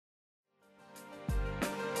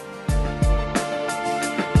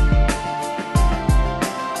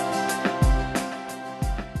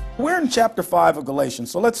in chapter 5 of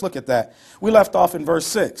Galatians, so let's look at that. We left off in verse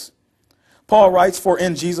 6. Paul writes, for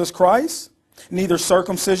in Jesus Christ, neither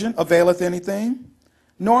circumcision availeth anything,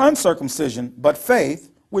 nor uncircumcision, but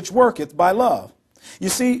faith which worketh by love. You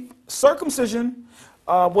see, circumcision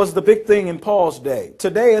was the big thing in Paul's day.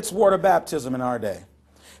 Today, it's water baptism in our day.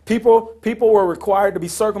 People were required to be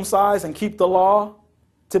circumcised and keep the law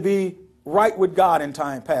to be right with God in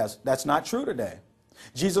time past. That's not true today.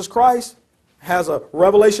 Jesus Christ has a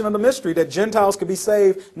revelation of the mystery that Gentiles could be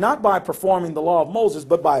saved not by performing the law of Moses,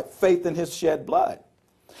 but by faith in his shed blood.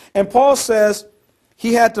 And Paul says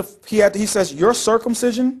he says your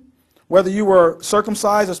circumcision, whether you were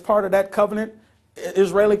circumcised as part of that covenant,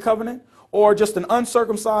 Israeli covenant, or just an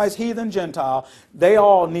uncircumcised heathen Gentile, they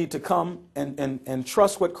all need to come and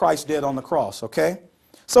trust what Christ did on the cross, okay?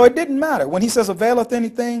 So it didn't matter. When he says availeth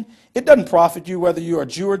anything, it doesn't profit you whether you are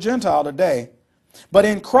Jew or Gentile today. But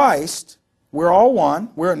in Christ, we're all one.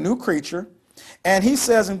 We're a new creature. And he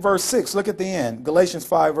says in verse 6, look at the end, Galatians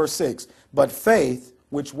 5, verse 6, but faith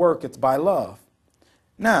which worketh by love.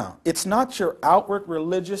 Now, it's not your outward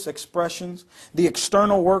religious expressions, the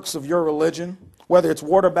external works of your religion, whether it's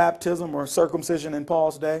water baptism or circumcision in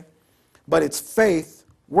Paul's day, but it's faith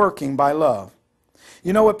working by love.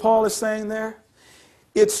 You know what Paul is saying there?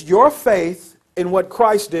 It's your faith in what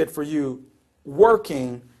Christ did for you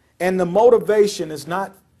working, and the motivation is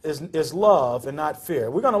love and not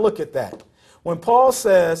fear. We're going to look at that. When Paul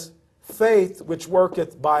says faith which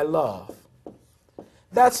worketh by love,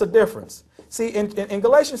 that's a difference. See, in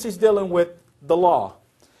Galatians, he's dealing with the law.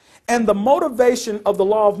 And the motivation of the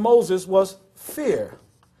law of Moses was fear.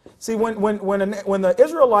 See, when the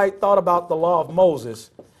Israelite thought about the law of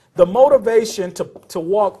Moses, the motivation to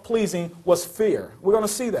walk pleasing was fear. We're going to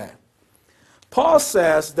see that. Paul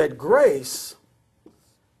says that grace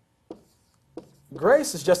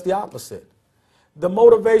is just the opposite. The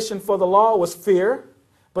motivation for the law was fear,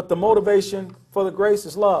 but the motivation for the grace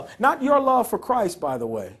is love. Not your love for Christ, by the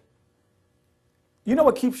way. You know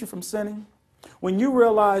what keeps you from sinning? When you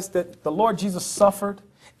realize that the Lord Jesus suffered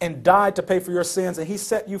and died to pay for your sins, and he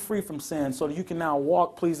set you free from sin so that you can now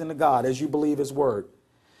walk pleasing to God as you believe his word.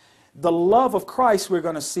 The love of Christ we're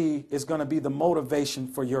going to see is going to be the motivation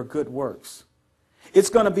for your good works.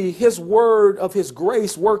 It's going to be his word of his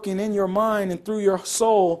grace working in your mind and through your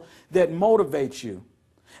soul that motivates you.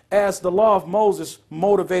 As the law of Moses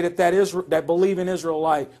motivated that believing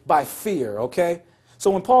Israelite by fear, okay? So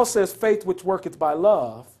when Paul says faith which worketh by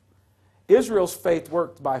love, Israel's faith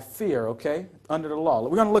worked by fear, okay, under the law.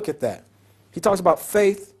 We're going to look at that. He talks about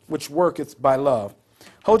faith which worketh by love.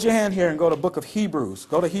 Hold your hand here and go to the book of Hebrews.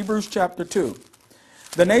 Go to Hebrews chapter 2.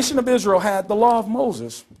 The nation of Israel had the law of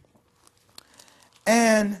Moses.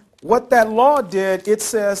 And what that law did, it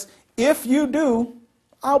says, if you do,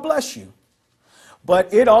 I'll bless you.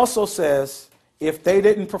 But it also says, if they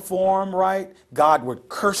didn't perform right, God would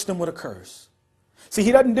curse them with a curse. See,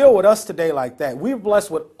 he doesn't deal with us today like that. We're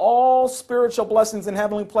blessed with all spiritual blessings in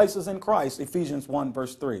heavenly places in Christ, Ephesians 1,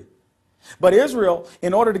 verse 3. But Israel,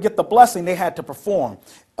 in order to get the blessing, they had to perform.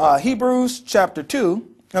 Hebrews chapter 2,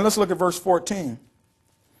 and let's look at verse 14.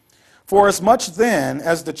 For as much then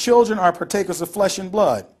as the children are partakers of flesh and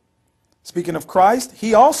blood, speaking of Christ,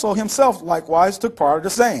 he also himself likewise took part of the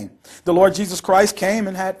same. The Lord Jesus Christ came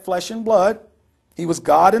and had flesh and blood. He was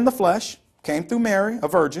God in the flesh, came through Mary, a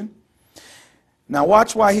virgin. Now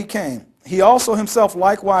watch why he came. He also himself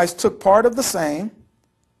likewise took part of the same,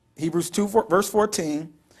 Hebrews 2, verse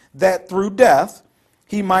 14, that through death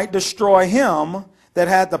he might destroy him that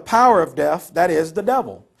had the power of death, that is, the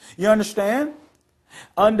devil. You understand?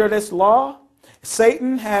 Under this law,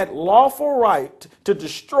 Satan had lawful right to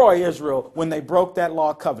destroy Israel when they broke that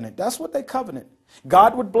law covenant. That's what they covenant.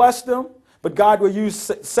 God would bless them, but God would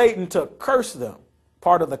use Satan to curse them,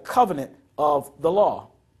 part of the covenant of the law.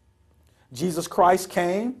 Jesus Christ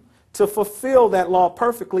came to fulfill that law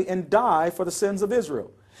perfectly and die for the sins of Israel.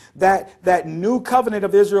 That new covenant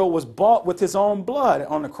of Israel was bought with his own blood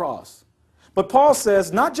on the cross. But Paul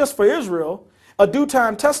says, not just for Israel, a due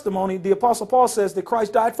time testimony, the Apostle Paul says that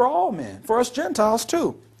Christ died for all men, for us Gentiles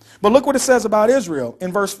too. But look what it says about Israel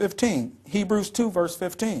in verse 15, Hebrews 2, verse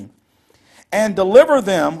 15. And deliver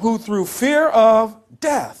them who through fear of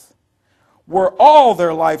death were all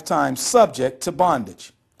their lifetime subject to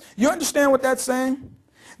bondage. You understand what that's saying?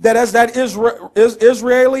 That as that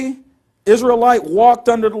Israelite walked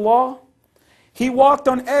under the law, he walked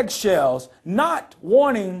on eggshells, not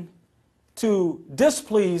wanting to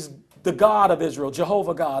displease the God of Israel,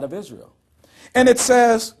 Jehovah God of Israel. And it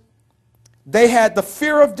says they had the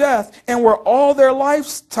fear of death and were all their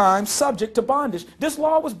lifetime subject to bondage. This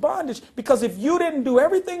law was bondage because if you didn't do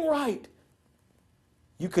everything right,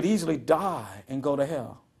 you could easily die and go to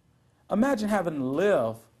hell. Imagine having to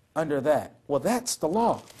live under that. Well, that's the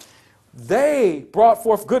law. They brought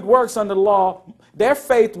forth good works under the law. Their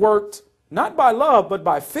faith worked not by love, but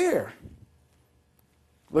by fear.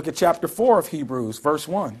 Look at chapter 4 of Hebrews, verse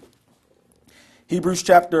 1. Hebrews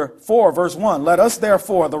chapter 4, verse 1. Let us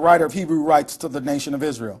therefore, the writer of Hebrew writes to the nation of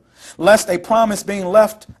Israel, lest a promise being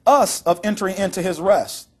left us of entering into his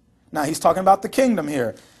rest. Now he's talking about the kingdom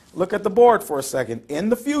here. Look at the board for a second. In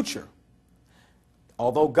the future,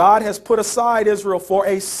 although God has put aside Israel for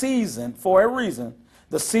a season, for a reason,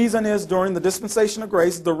 the season is during the dispensation of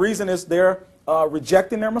grace. The reason is they're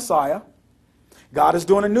rejecting their Messiah. God is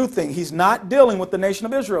doing a new thing. He's not dealing with the nation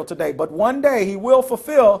of Israel today, but one day he will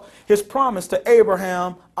fulfill his promise to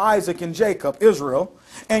Abraham, Isaac, and Jacob, Israel,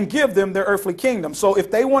 and give them their earthly kingdom. So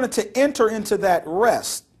if they wanted to enter into that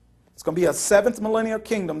rest, it's going to be a 7th millennial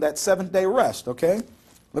kingdom, that 7th day rest, okay?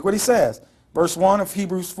 Look what he says. Verse 1 of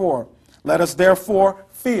Hebrews 4. Let us therefore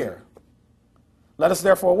fear. Let us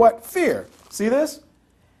therefore what? Fear. See this?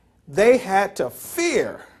 They had to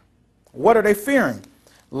fear. What are they fearing?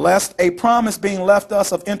 Lest a promise being left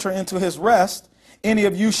us of enter into his rest, any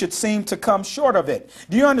of you should seem to come short of it.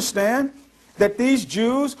 Do you understand that these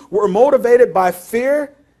Jews were motivated by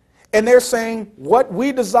fear? And they're saying what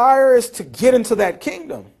we desire is to get into that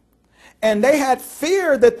kingdom. And they had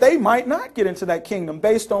fear that they might not get into that kingdom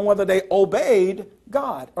based on whether they obeyed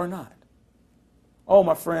God or not. Oh,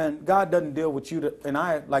 my friend, God doesn't deal with you and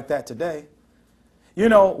I like that today. You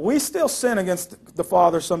know, we still sin against the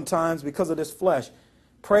Father sometimes because of this flesh.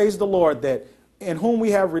 Praise the Lord that in whom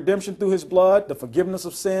we have redemption through his blood, the forgiveness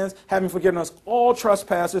of sins, having forgiven us all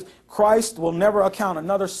trespasses, Christ will never account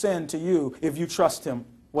another sin to you if you trust him,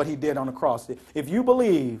 what he did on the cross. If you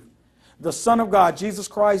believe the Son of God, Jesus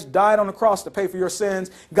Christ, died on the cross to pay for your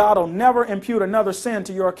sins, God will never impute another sin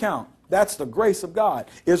to your account. That's the grace of God.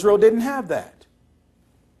 Israel didn't have that.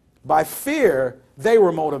 By fear, they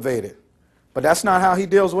were motivated. But that's not how he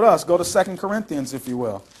deals with us. Go to 2 Corinthians, if you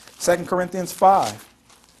will. 2 Corinthians 5.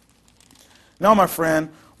 No, my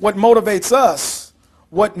friend, what motivates us,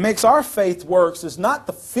 what makes our faith works is not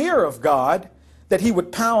the fear of God that he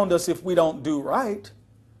would pound us if we don't do right.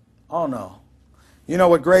 Oh, no. You know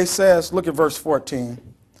what grace says? Look at verse 14.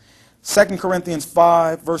 2 Corinthians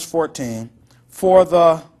 5, verse 14. For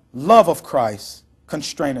the love of Christ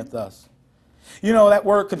constraineth us. You know that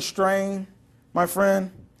word constrain, my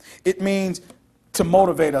friend? It means to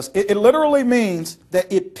motivate us. It literally means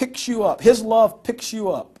that it picks you up. His love picks you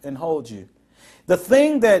up and holds you. The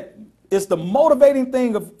thing that is the motivating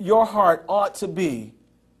thing of your heart ought to be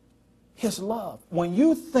his love. When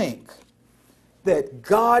you think that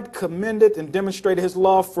God commended and demonstrated his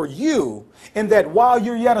love for you, and that while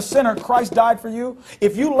you're yet a sinner, Christ died for you,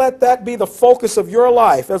 if you let that be the focus of your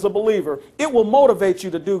life as a believer, it will motivate you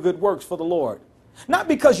to do good works for the Lord. Not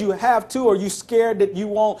because you have to or you're scared that you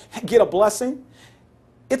won't get a blessing.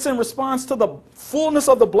 It's in response to the fullness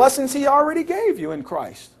of the blessings he already gave you in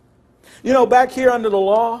Christ. You know, back here under the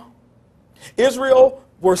law, Israel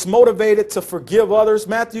was motivated to forgive others.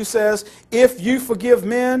 Matthew says, if you forgive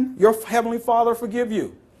men, your heavenly Father forgive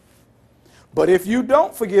you. But if you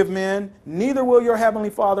don't forgive men, neither will your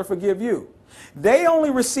heavenly Father forgive you. They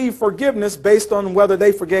only receive forgiveness based on whether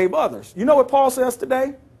they forgave others. You know what Paul says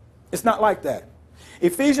today? It's not like that.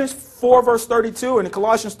 Ephesians 4 verse 32 and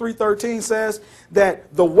Colossians 3:13 says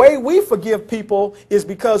that the way we forgive people is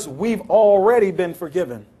because we've already been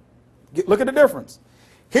forgiven. Look at the difference.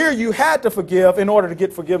 Here you had to forgive in order to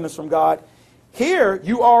get forgiveness from God. Here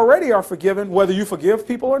you already are forgiven whether you forgive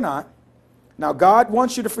people or not. Now God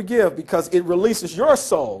wants you to forgive because it releases your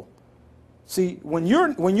soul. See, when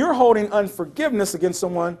you're holding unforgiveness against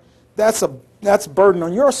someone, that's burden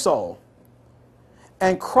on your soul.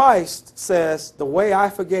 And Christ says, the way I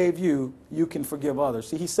forgave you, you can forgive others.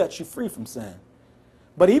 See, he sets you free from sin.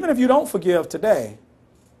 But even if you don't forgive today,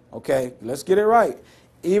 okay, let's get it right.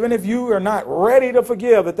 Even if you are not ready to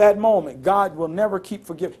forgive at that moment, God will never keep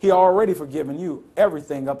forgiving. He already forgiven you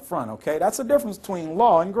everything up front, okay? That's the difference between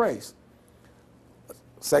law and grace.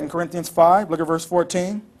 2 Corinthians 5, look at verse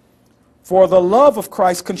 14. For the love of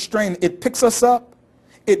Christ constrains, it picks us up,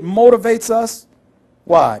 it motivates us.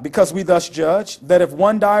 Why? Because we thus judge that if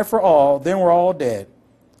one died for all, then we're all dead.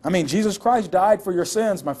 I mean, Jesus Christ died for your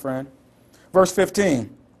sins, my friend. Verse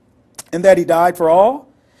 15, in that he died for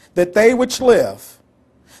all, that they which live.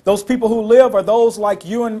 Those people who live are those like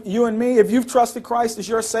you and me. If you've trusted Christ as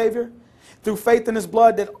your Savior, through faith in his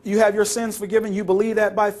blood, that you have your sins forgiven, you believe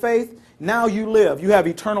that by faith, now you live. You have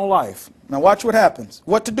eternal life. Now watch what happens.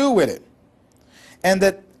 What to do with it. And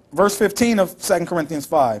that, verse 15 of 2 Corinthians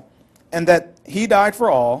 5, and that he died for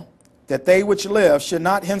all, that they which live should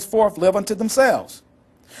not henceforth live unto themselves.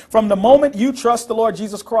 From the moment you trust the Lord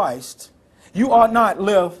Jesus Christ, you ought not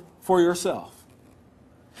live for yourself.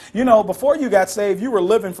 You know, before you got saved, you were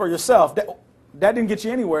living for yourself. That didn't get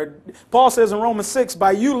you anywhere. Paul says in Romans 6,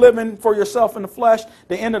 by you living for yourself in the flesh,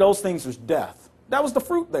 the end of those things was death. That was the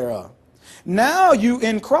fruit thereof. Now you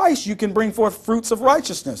in Christ, you can bring forth fruits of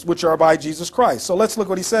righteousness, which are by Jesus Christ. So let's look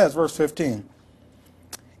what he says, verse 15.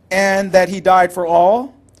 And that he died for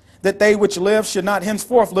all, that they which live should not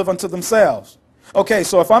henceforth live unto themselves. Okay,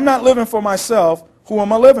 so if I'm not living for myself, who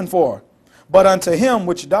am I living for? But unto him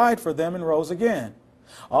which died for them and rose again.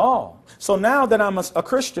 Oh, so now that I'm a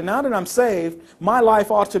Christian, now that I'm saved, my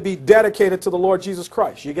life ought to be dedicated to the Lord Jesus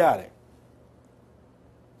Christ. You got it.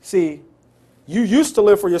 See, you used to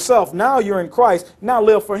live for yourself. Now you're in Christ. Now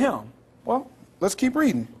live for him. Well, let's keep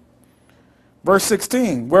reading. Verse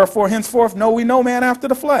 16, wherefore henceforth know we no man after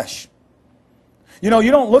the flesh. You know,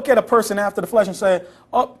 you don't look at a person after the flesh and say,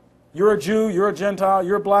 oh, you're a Jew, you're a Gentile,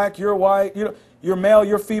 you're black, you're white, you're male,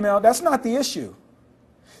 you're female. That's not the issue.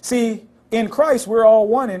 See, in Christ, we're all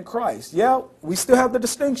one in Christ. Yeah, we still have the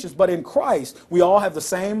distinctions, but in Christ, we all have the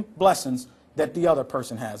same blessings that the other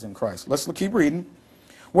person has in Christ. Let's keep reading.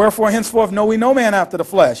 Wherefore henceforth know we no man after the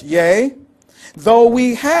flesh. Yea, though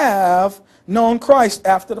we have known Christ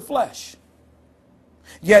after the flesh,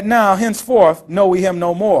 yet now henceforth know we him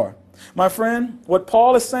no more. My friend, what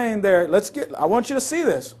Paul is saying there, I want you to see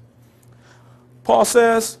this. Paul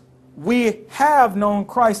says, we have known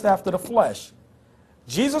Christ after the flesh.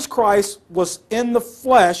 Jesus Christ was in the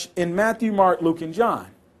flesh in Matthew, Mark, Luke, and John.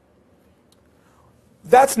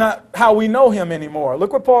 That's not how we know him anymore.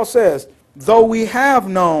 Look what Paul says. Though we have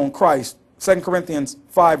known Christ, 2 Corinthians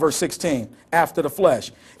 5, verse 16, after the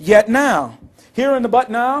flesh. Yet now, here in the but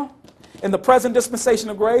now, in the present dispensation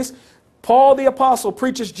of grace, Paul the apostle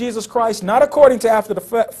preaches Jesus Christ not according to after the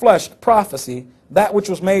flesh prophecy, that which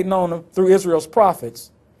was made known through Israel's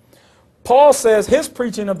prophets. Paul says his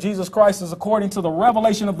preaching of Jesus Christ is according to the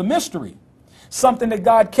revelation of the mystery, something that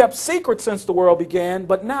God kept secret since the world began,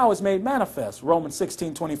 but now is made manifest, Romans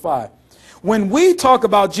 16:25. When we talk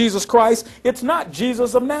about Jesus Christ, it's not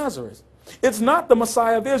Jesus of Nazareth. It's not the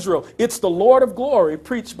Messiah of Israel. It's the Lord of glory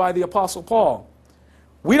preached by the apostle Paul.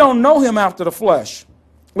 We don't know him after the flesh.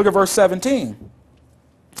 Look at verse 17.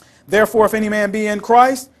 Therefore, if any man be in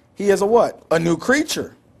Christ, he is a what? A new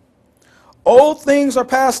creature. Old things are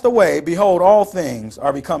passed away. Behold, all things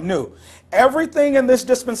are become new. Everything in this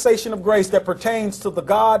dispensation of grace that pertains to the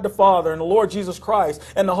God the Father and the Lord Jesus Christ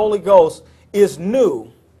and the Holy Ghost is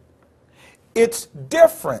new. It's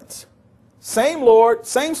different. Same Lord,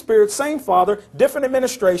 same Spirit, same Father, different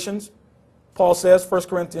administrations. Paul says, 1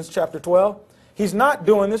 Corinthians chapter 12. He's not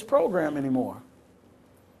doing this program anymore.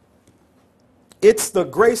 It's the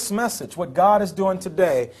grace message, what God is doing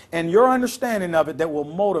today, and your understanding of it that will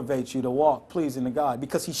motivate you to walk pleasing to God,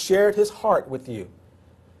 because he shared his heart with you.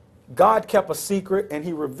 God kept a secret, and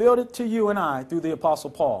he revealed it to you and I through the Apostle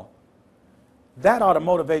Paul. That ought to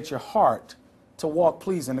motivate your heart to walk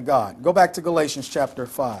pleasing to God. Go back to Galatians chapter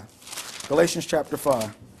 5. Galatians chapter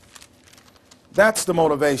 5. That's the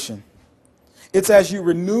motivation. It's as you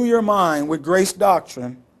renew your mind with grace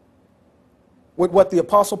doctrine, with what the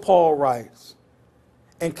Apostle Paul writes,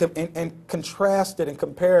 and contrast it and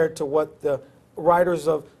compare it to what the writers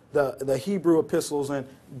of the Hebrew epistles and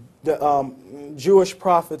the Jewish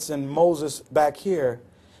prophets and Moses back here,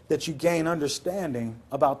 that you gain understanding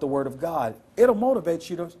about the Word of God. It'll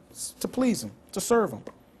motivate you to please him, to serve him.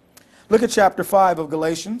 Look at chapter 5 of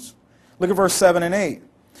Galatians. Look at verse 7 and 8.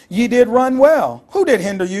 Ye did run well. Who did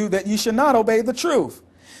hinder you that ye should not obey the truth?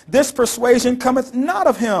 This persuasion cometh not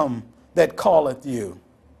of him that calleth you.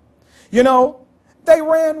 You know, they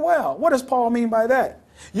ran well. What does Paul mean by that?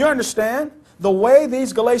 You understand? The way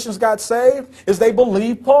these Galatians got saved is they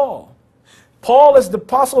believed Paul. Paul, as the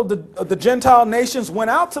apostle of the Gentile nations,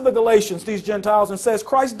 went out to the Galatians, these Gentiles, and says,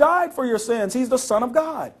 Christ died for your sins. He's the Son of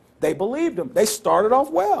God. They believed him. They started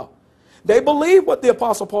off well. They believed what the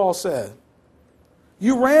apostle Paul said.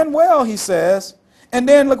 You ran well, he says. And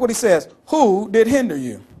then look what he says. Who did hinder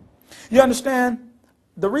you? You understand?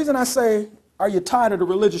 The reason I say, are you tired of the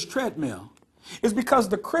religious treadmill? Is because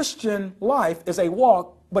the Christian life is a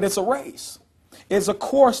walk, but it's a race. It's a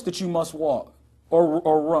course that you must walk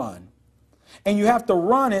or run. And you have to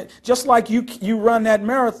run it just like you run that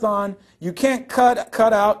marathon. You can't cut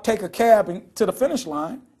out, take a cab to the finish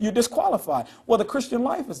line. You're disqualified. Well, the Christian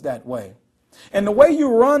life is that way. And the way you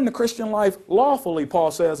run the Christian life lawfully,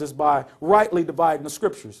 Paul says, is by rightly dividing the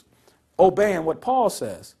scriptures, obeying what Paul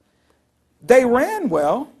says. They ran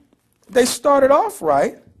well. They started off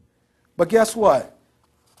right. But guess what?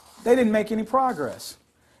 They didn't make any progress.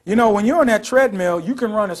 You know, when you're on that treadmill, you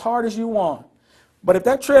can run as hard as you want. But if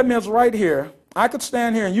that treadmill's right here, I could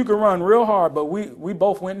stand here and you could run real hard, but we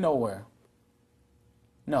both went nowhere.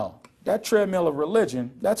 No, that treadmill of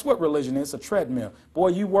religion, that's what religion is, a treadmill. Boy,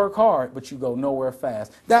 you work hard, but you go nowhere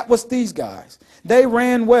fast. That was these guys. They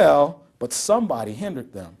ran well, but somebody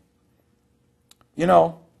hindered them. You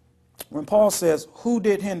know, when Paul says, who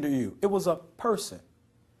did hinder you? It was a person.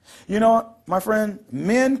 You know, my friend,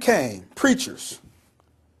 men came, preachers,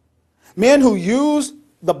 men who used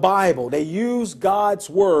the Bible, they used God's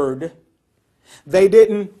word. They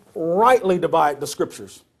didn't rightly divide the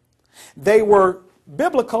scriptures. They were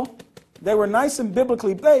biblical. They were nice and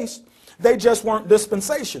biblically based. They just weren't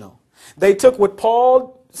dispensational. They took what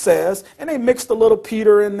Paul says and they mixed a little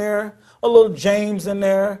Peter in there, a little James in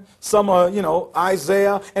there, some,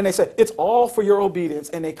 Isaiah, and they said, it's all for your obedience,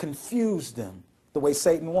 and they confused them the way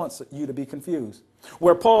Satan wants you to be confused.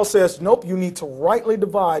 Where Paul says, nope, you need to rightly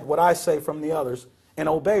divide what I say from the others and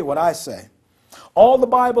obey what I say. All the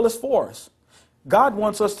Bible is for us. God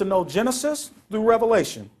wants us to know Genesis through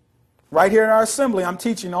Revelation. Right here in our assembly, I'm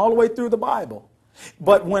teaching all the way through the Bible.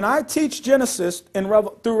 But when I teach Genesis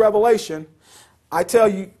through Revelation, I tell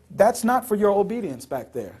you, that's not for your obedience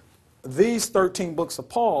back there. These 13 books of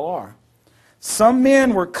Paul are. Some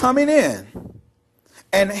men were coming in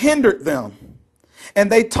and hindered them.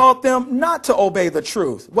 And they taught them not to obey the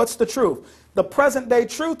truth. What's the truth? The present day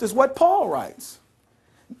truth is what Paul writes.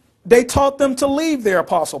 They taught them to leave their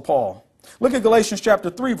Apostle Paul. Look at Galatians chapter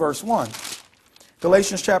 3, verse 1.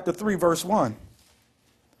 Galatians chapter 3, verse 1.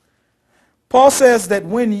 Paul says that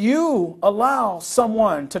when you allow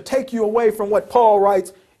someone to take you away from what Paul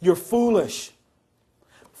writes, you're foolish.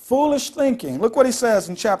 Foolish thinking. Look what he says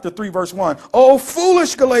in chapter 3, verse 1. Oh,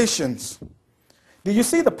 foolish Galatians. Do you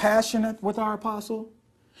see the passion with our apostle?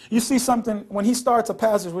 You see something, when he starts a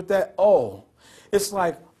passage with that, oh, it's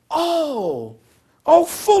like, oh,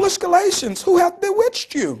 foolish Galatians, who hath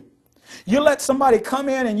bewitched you? You let somebody come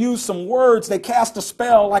in and use some words, they cast a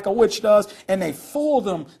spell like a witch does, and they fool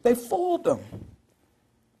them. They fooled them.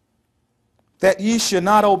 That ye should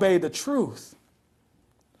not obey the truth.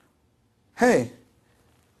 Hey,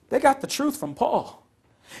 they got the truth from Paul.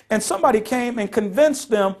 And somebody came and convinced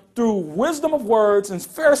them through wisdom of words and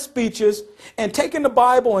fair speeches and taking the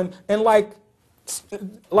Bible and like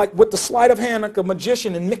with the sleight of hand like a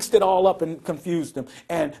magician and mixed it all up and confused them.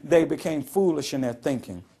 And they became foolish in their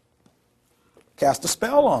thinking. Cast a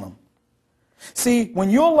spell on them. See, when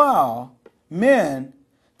you allow men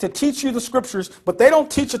to teach you the scriptures, but they don't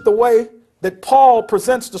teach it the way that Paul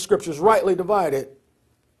presents the scriptures, rightly divided,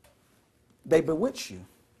 they bewitch you.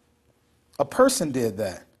 A person did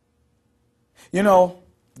that. You know,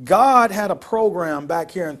 God had a program back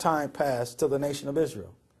here in time past to the nation of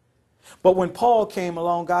Israel. But when Paul came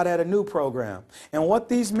along, God had a new program. And what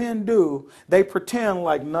these men do, they pretend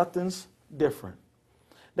like nothing's different.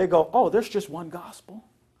 They go, oh, there's just one gospel.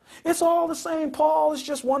 It's all the same. Paul is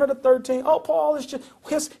just one of the 13. Oh, Paul is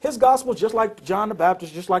just, his gospel is just like John the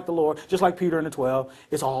Baptist, just like the Lord, just like Peter and the 12.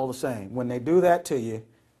 It's all the same. When they do that to you,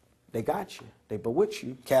 they got you. They bewitch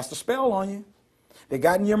you, cast a spell on you. They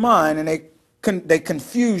got in your mind and they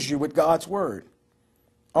confuse you with God's word.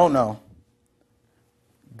 Oh no.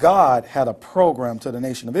 God had a program to the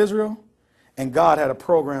nation of Israel, and God had a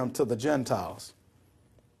program to the Gentiles.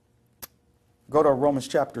 Go to Romans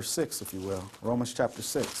chapter 6, if you will. Romans chapter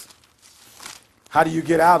 6. How do you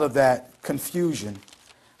get out of that confusion?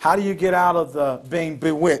 How do you get out of the being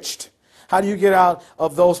bewitched? How do you get out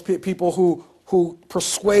of those people who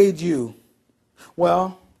persuade you?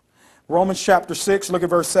 Well, Romans chapter 6, look at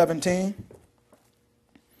verse 17.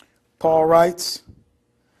 Paul writes,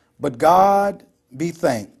 but God be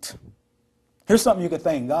thanked. Here's something you could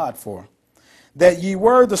thank God for. That ye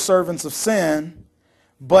were the servants of sin,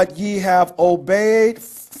 but ye have obeyed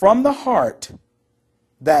from the heart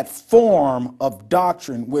that form of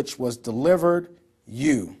doctrine which was delivered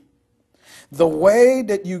you. The way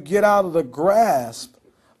that you get out of the grasp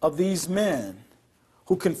of these men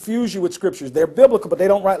who confuse you with scriptures, they're biblical but they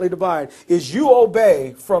don't rightly divide, is you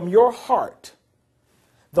obey from your heart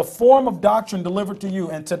the form of doctrine delivered to you.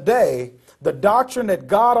 And today, the doctrine that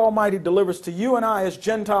God Almighty delivers to you and I as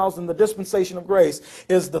Gentiles in the dispensation of grace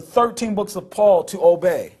is the 13 books of Paul to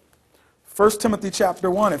obey. 1 Timothy chapter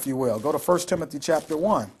 1, if you will. Go to 1 Timothy chapter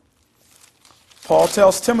 1. Paul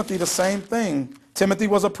tells Timothy the same thing. Timothy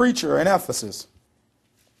was a preacher in Ephesus.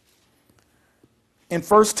 In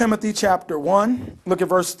 1 Timothy chapter 1, look at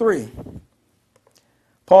verse 3.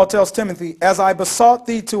 Paul tells Timothy, as I besought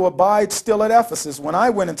thee to abide still at Ephesus when I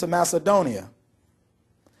went into Macedonia,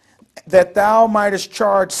 that thou mightest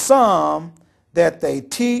charge some that they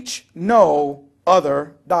teach no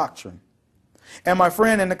other doctrine. And my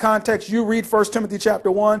friend, in the context, you read 1 Timothy chapter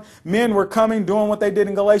 1, men were coming, doing what they did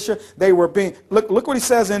in Galatia. They were being, look what he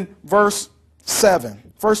says in verse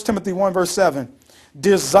 7. 1 Timothy 1 verse 7.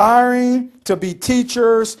 Desiring to be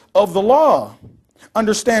teachers of the law,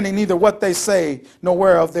 understanding neither what they say nor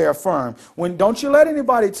whereof they affirm. Don't you let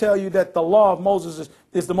anybody tell you that the law of Moses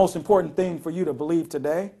is the most important thing for you to believe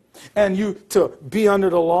today, and you to be under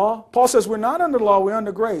the law. Paul says we're not under the law, we're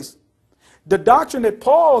under grace. The doctrine that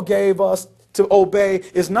Paul gave us to obey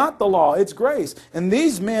is not the law, it's grace. And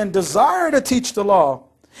these men desire to teach the law.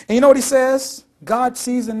 And you know what he says? God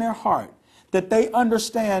sees in their heart that they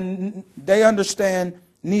understand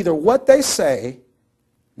neither what they say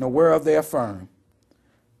nor whereof they affirm.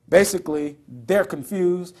 Basically, they're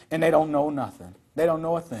confused and they don't know nothing. They don't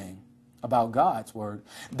know a thing about God's word.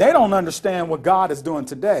 They don't understand what God is doing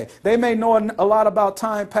today. They may know a lot about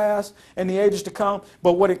time past and the ages to come,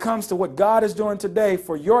 but when it comes to what God is doing today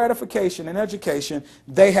for your edification and education,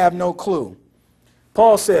 they have no clue.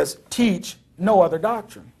 Paul says, teach no other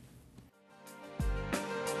doctrine.